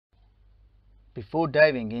Before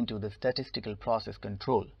diving into the statistical process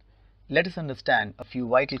control, let us understand a few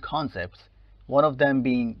vital concepts, one of them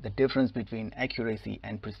being the difference between accuracy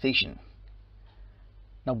and precision.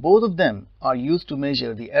 Now, both of them are used to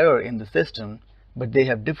measure the error in the system, but they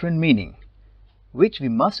have different meaning, which we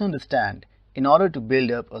must understand in order to build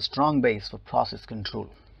up a strong base for process control.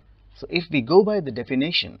 So if we go by the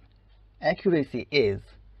definition, accuracy is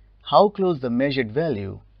how close the measured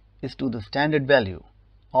value is to the standard value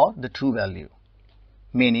or the true value.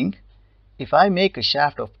 Meaning, if I make a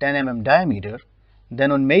shaft of 10 mm diameter,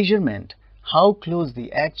 then on measurement, how close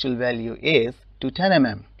the actual value is to 10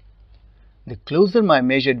 mm. The closer my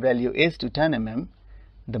measured value is to 10 mm,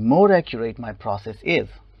 the more accurate my process is.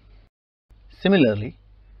 Similarly,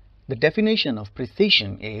 the definition of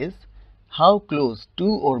precision is how close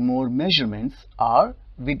two or more measurements are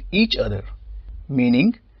with each other.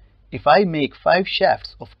 Meaning, if I make 5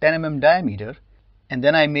 shafts of 10 mm diameter and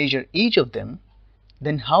then I measure each of them,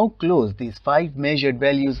 then how close these 5 measured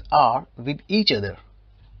values are with each other.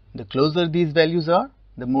 The closer these values are,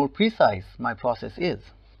 the more precise my process is.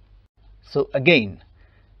 So again,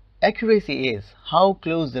 accuracy is how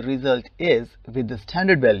close the result is with the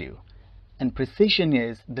standard value, and precision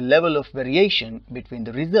is the level of variation between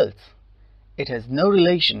the results. It has no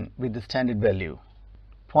relation with the standard value.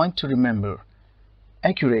 Point to remember,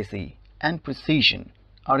 accuracy and precision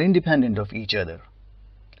are independent of each other.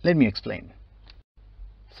 Let me explain.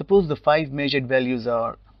 Suppose the 5 measured values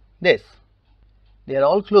are this. They are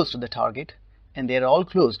all close to the target and they are all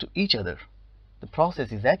close to each other. The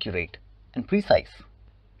process is accurate and precise.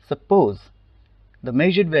 Suppose the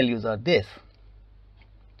measured values are this.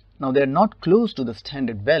 Now they are not close to the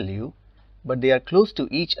standard value, but they are close to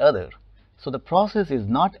each other. So the process is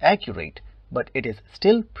not accurate, but it is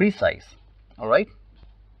still precise. Alright?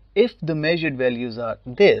 If the measured values are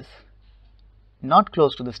this, not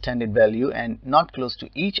close to the standard value and not close to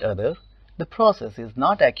each other, the process is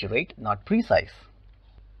not accurate, not precise.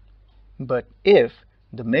 But if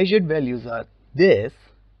the measured values are this,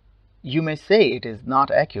 you may say it is not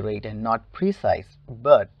accurate and not precise,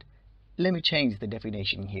 but let me change the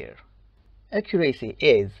definition here. Accuracy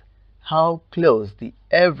is how close the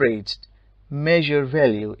averaged measure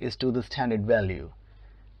value is to the standard value.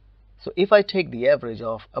 So if I take the average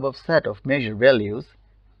of above set of measure values,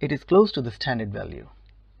 it is close to the standard value.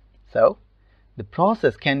 So the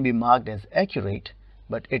process can be marked as accurate,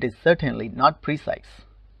 but it is certainly not precise.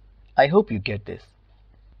 I hope you get this.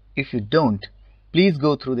 If you don't, please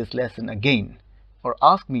go through this lesson again or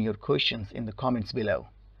ask me your questions in the comments below.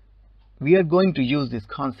 We are going to use this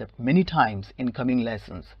concept many times in coming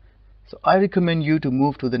lessons, so I recommend you to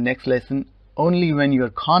move to the next lesson only when you are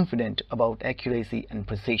confident about accuracy and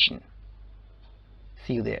precision.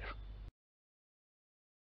 See you there.